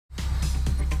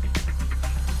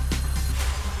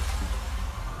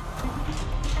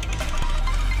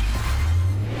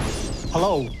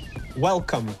Hello,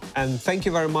 welcome, and thank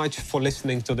you very much for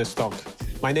listening to this talk.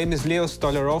 My name is Leonid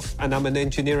Stolyarov, and I'm an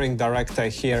engineering director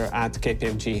here at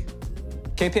KPMG.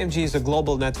 KPMG is a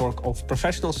global network of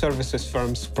professional services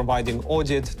firms providing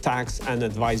audit, tax, and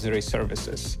advisory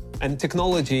services. And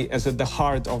technology is at the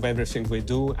heart of everything we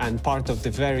do and part of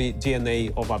the very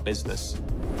DNA of our business.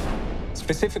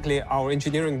 Specifically, our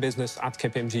engineering business at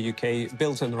KPMG UK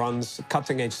builds and runs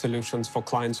cutting-edge solutions for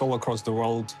clients all across the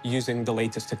world using the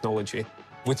latest technology.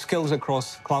 With skills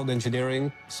across cloud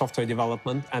engineering, software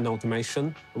development, and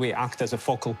automation, we act as a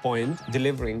focal point,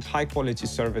 delivering high-quality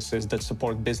services that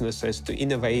support businesses to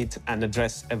innovate and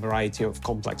address a variety of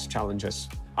complex challenges.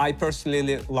 I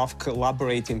personally love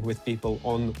collaborating with people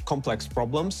on complex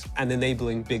problems and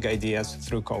enabling big ideas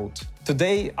through code.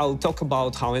 Today, I'll talk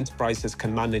about how enterprises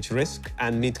can manage risk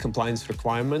and meet compliance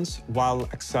requirements while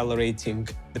accelerating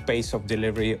the pace of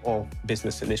delivery of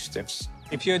business initiatives.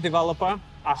 If you're a developer,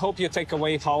 I hope you take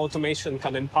away how automation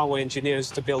can empower engineers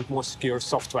to build more secure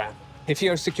software. If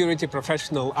you're a security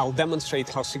professional, I'll demonstrate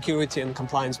how security and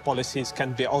compliance policies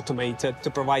can be automated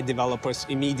to provide developers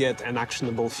immediate and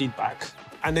actionable feedback.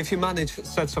 And if you manage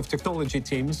sets of technology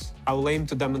teams, I'll aim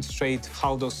to demonstrate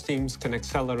how those teams can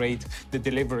accelerate the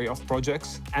delivery of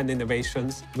projects and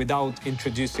innovations without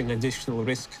introducing additional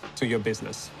risk to your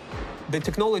business. The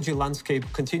technology landscape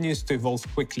continues to evolve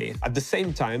quickly. At the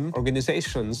same time,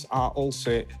 organizations are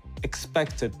also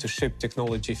expected to ship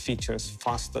technology features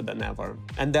faster than ever.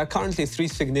 And there are currently three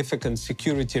significant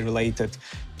security-related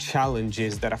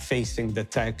challenges that are facing the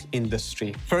tech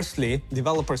industry. Firstly,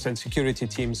 developers and security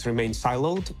teams remain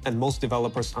siloed, and most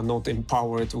developers are not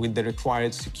empowered with the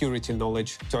required security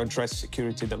knowledge to address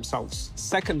security themselves.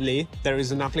 Secondly, there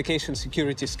is an application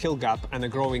security skill gap and a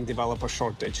growing developer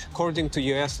shortage. According to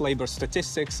US labor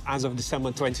statistics, as of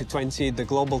December 2020, the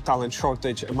global talent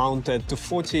shortage amounted to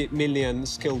 40 million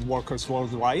skilled workers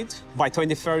worldwide. By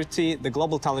 2030, the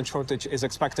global talent shortage is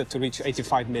expected to reach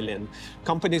 85 million.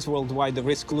 Companies worldwide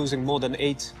risk losing more than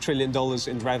 $8 trillion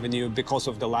in revenue because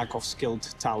of the lack of skilled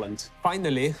talent.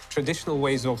 Finally, traditional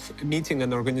ways of meeting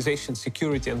an organization's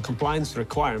security and compliance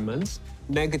requirements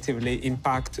negatively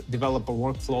impact developer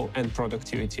workflow and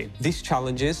productivity. These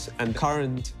challenges and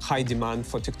current high demand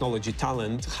for technology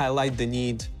talent highlight the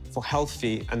need for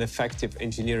healthy and effective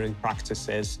engineering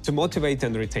practices to motivate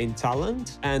and retain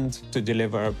talent and to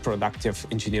deliver productive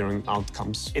engineering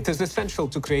outcomes. It is essential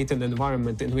to create an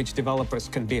environment in which developers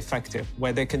can be effective,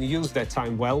 where they can use their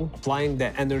time well, applying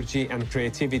their energy and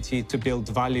creativity to build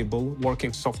valuable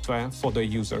working software for their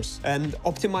users. And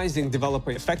optimizing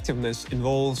developer effectiveness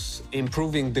involves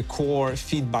improving the core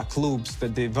feedback loops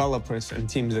that developers and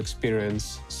teams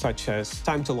experience, such as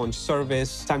time to launch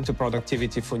service, time to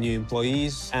productivity for new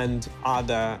employees, and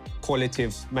other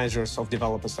qualitative measures of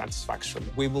developer satisfaction.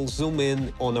 We will zoom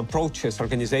in on approaches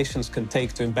organizations can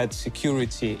take to embed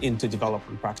security into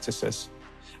development practices.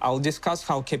 I'll discuss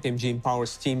how KPMG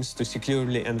empowers teams to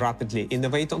securely and rapidly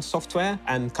innovate on software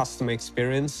and customer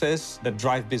experiences that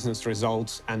drive business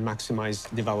results and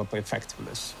maximize developer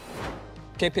effectiveness.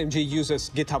 KPMG uses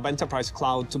GitHub Enterprise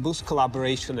Cloud to boost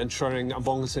collaboration and sharing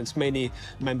among its many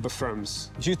member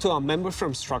firms. Due to our member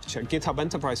firm structure, GitHub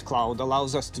Enterprise Cloud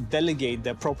allows us to delegate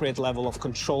the appropriate level of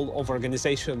control of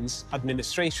organizations'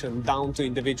 administration down to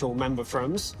individual member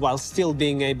firms, while still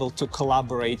being able to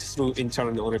collaborate through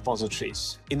internal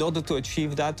repositories. In order to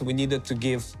achieve that, we needed to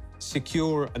give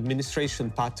secure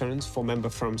administration patterns for member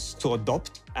firms to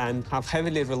adopt and have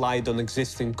heavily relied on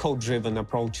existing code-driven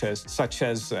approaches such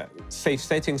as safe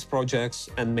settings projects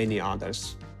and many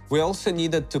others. We also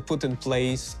needed to put in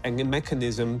place a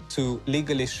mechanism to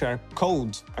legally share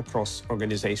code across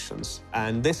organizations.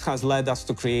 And this has led us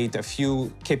to create a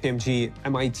few KPMG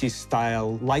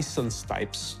MIT-style license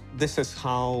types. This is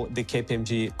how the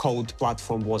KPMG code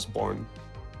platform was born.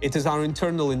 It is our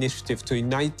internal initiative to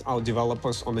unite our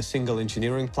developers on a single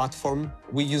engineering platform.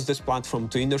 We use this platform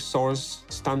to inner source,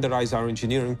 standardize our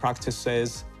engineering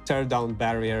practices, tear down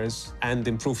barriers, and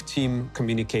improve team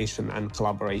communication and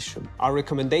collaboration. Our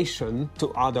recommendation to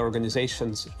other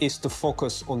organizations is to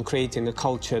focus on creating a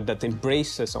culture that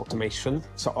embraces automation,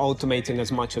 so automating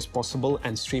as much as possible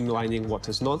and streamlining what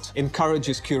is not,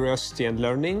 encourages curiosity and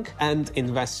learning, and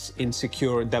invests in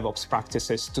secure DevOps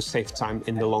practices to save time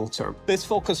in the long term. This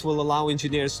focus will allow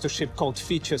engineers to ship code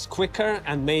features quicker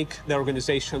and make the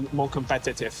organization more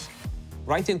competitive.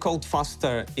 Writing code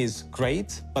faster is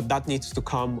great, but that needs to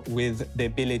come with the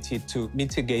ability to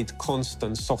mitigate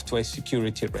constant software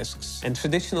security risks. And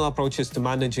traditional approaches to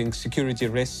managing security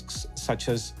risks, such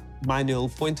as manual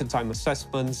point-in-time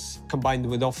assessments, combined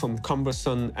with often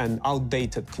cumbersome and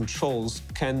outdated controls,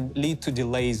 can lead to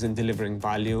delays in delivering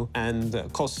value and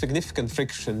cause significant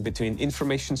friction between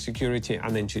information security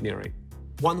and engineering.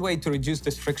 One way to reduce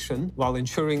this friction while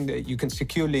ensuring that you can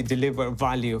securely deliver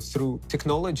value through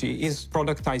technology is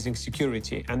productizing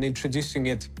security and introducing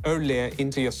it earlier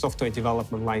into your software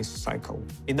development life cycle.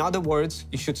 In other words,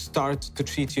 you should start to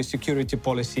treat your security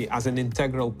policy as an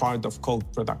integral part of code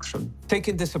production.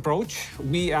 Taking this approach,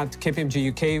 we at KPMG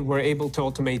UK were able to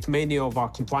automate many of our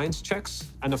compliance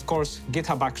checks, and of course,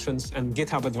 GitHub Actions and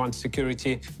GitHub Advanced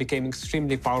Security became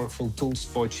extremely powerful tools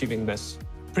for achieving this.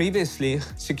 Previously,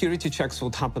 security checks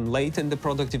would happen late in the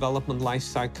product development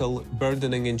lifecycle,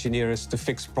 burdening engineers to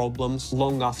fix problems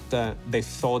long after they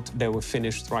thought they were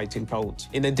finished writing code.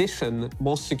 In addition,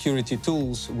 most security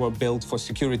tools were built for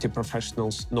security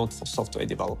professionals, not for software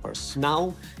developers.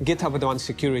 Now, GitHub Advanced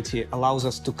Security allows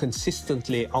us to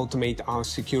consistently automate our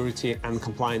security and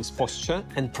compliance posture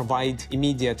and provide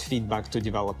immediate feedback to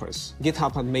developers.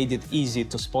 GitHub had made it easy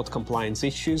to spot compliance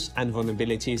issues and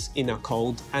vulnerabilities in our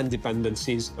code and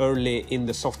dependencies early in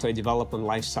the software development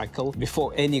lifecycle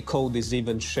before any code is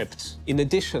even shipped. In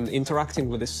addition, interacting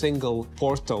with a single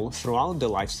portal throughout the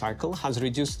lifecycle has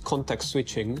reduced context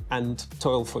switching and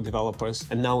toil for developers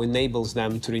and now enables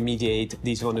them to remediate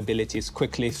these vulnerabilities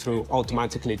quickly through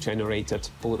automatically generated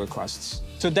pull requests.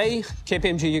 Today,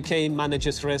 KPMG UK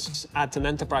manages risks at an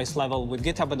enterprise level with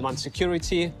GitHub Advanced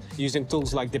Security using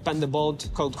tools like Dependabot,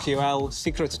 CodeQL,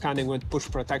 secret scanning with push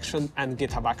protection, and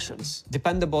GitHub Actions.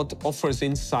 Dependabot offers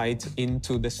insight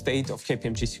into the state of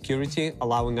KPMG security,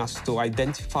 allowing us to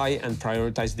identify and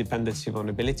prioritize dependency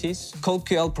vulnerabilities.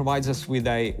 CodeQL provides us with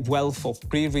a wealth of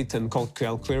pre-written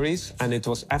CodeQL queries, and it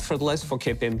was effortless for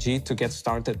KPMG to get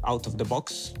started out of the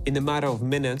box. In a matter of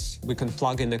minutes, we can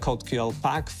plug in a CodeQL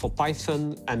pack for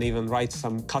Python and even write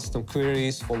some custom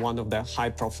queries for one of the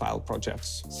high-profile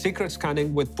projects. Secret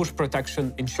scanning with push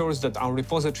protection ensures that our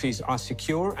repositories are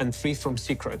secure and free from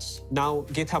secrets. Now,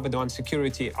 GitHub Advanced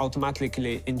Security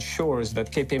automatically ensures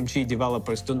that KPMG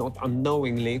developers do not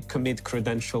unknowingly commit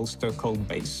credentials to a code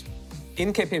base.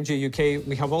 In KPMG UK,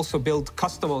 we have also built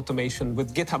custom automation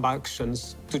with GitHub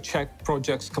Actions to check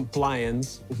projects'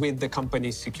 compliance with the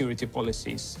company's security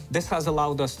policies. This has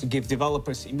allowed us to give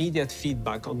developers immediate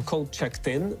feedback on code checked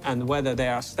in and whether they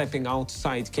are stepping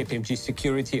outside KPMG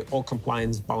security or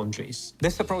compliance boundaries.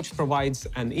 This approach provides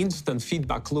an instant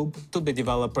feedback loop to the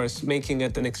developers, making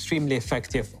it an extremely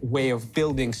effective way of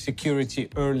building security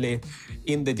early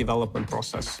in the development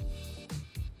process.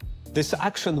 This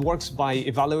action works by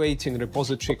evaluating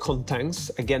repository contents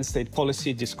against a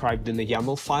policy described in a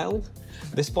YAML file.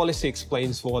 This policy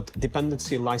explains what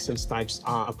dependency license types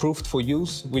are approved for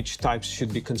use, which types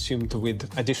should be consumed with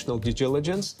additional due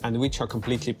diligence, and which are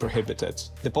completely prohibited.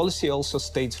 The policy also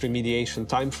states remediation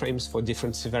timeframes for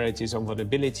different severities of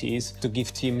vulnerabilities to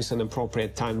give teams an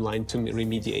appropriate timeline to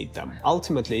remediate them.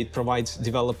 Ultimately, it provides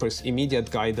developers immediate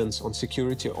guidance on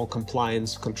security or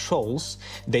compliance controls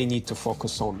they need to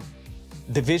focus on.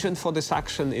 The vision for this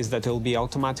action is that it will be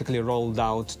automatically rolled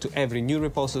out to every new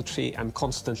repository and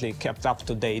constantly kept up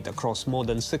to date across more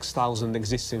than 6,000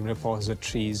 existing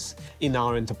repositories in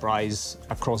our enterprise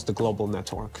across the global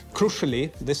network.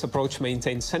 Crucially, this approach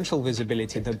maintains central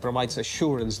visibility that provides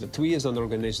assurance that we as an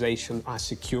organization are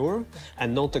secure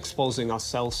and not exposing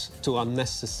ourselves to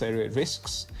unnecessary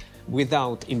risks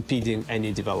without impeding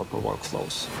any developer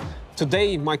workflows.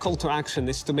 Today, my call to action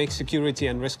is to make security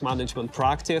and risk management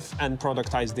proactive and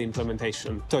productize the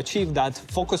implementation. To achieve that,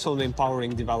 focus on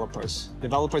empowering developers.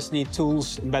 Developers need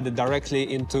tools embedded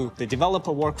directly into the developer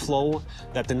workflow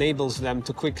that enables them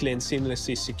to quickly and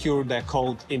seamlessly secure their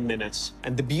code in minutes.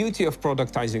 And the beauty of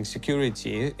productizing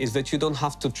security is that you don't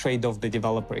have to trade off the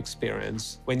developer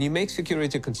experience. When you make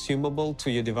security consumable to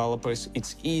your developers,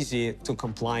 it's easy to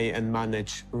comply and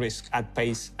manage risk at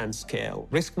pace and scale.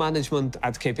 Risk management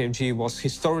at KPMG was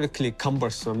historically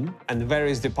cumbersome, and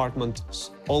various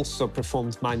departments also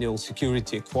performed manual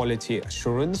security quality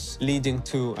assurance, leading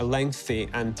to a lengthy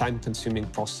and time-consuming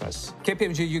process.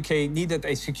 KPMG UK needed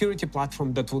a security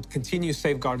platform that would continue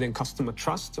safeguarding customer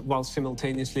trust while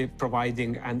simultaneously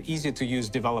providing an easy-to-use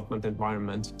development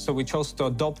environment. So we chose to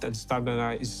adopt and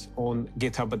standardize on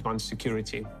GitHub Advanced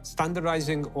Security.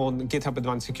 Standardizing on GitHub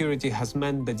Advanced Security has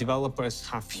meant that developers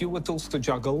have fewer tools to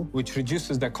juggle, which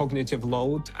reduces their cognitive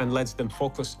load and lets them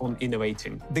focus on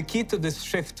innovating. The key to this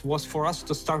shift was for us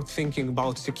to start thinking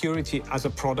about security as a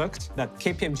product that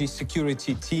KPMG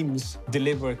security teams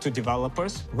deliver to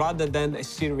developers, rather than a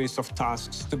series of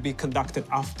tasks to be conducted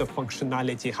after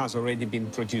functionality has already been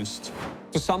produced.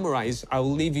 To summarize, I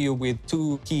will leave you with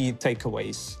two key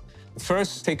takeaways.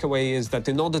 First takeaway is that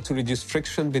in order to reduce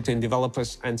friction between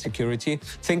developers and security,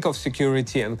 think of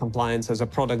security and compliance as a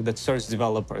product that serves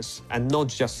developers and not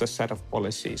just a set of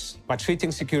policies. By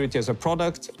treating security as a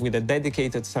product with a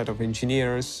dedicated set of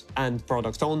engineers and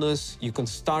product owners, you can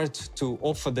start to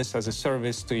offer this as a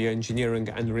service to your engineering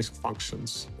and risk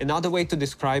functions. Another way to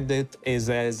describe it is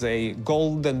as a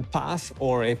golden path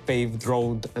or a paved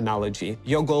road analogy.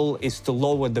 Your goal is to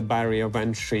lower the barrier of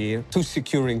entry to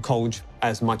securing code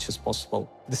as much as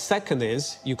possible. The second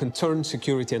is you can turn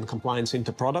security and compliance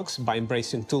into products by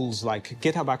embracing tools like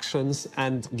GitHub Actions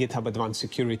and GitHub Advanced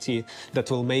Security that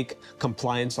will make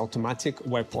compliance automatic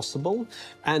where possible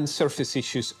and surface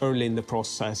issues early in the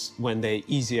process when they're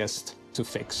easiest to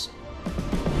fix.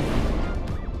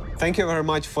 Thank you very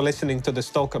much for listening to this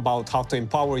talk about how to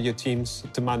empower your teams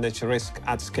to manage risk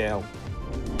at scale.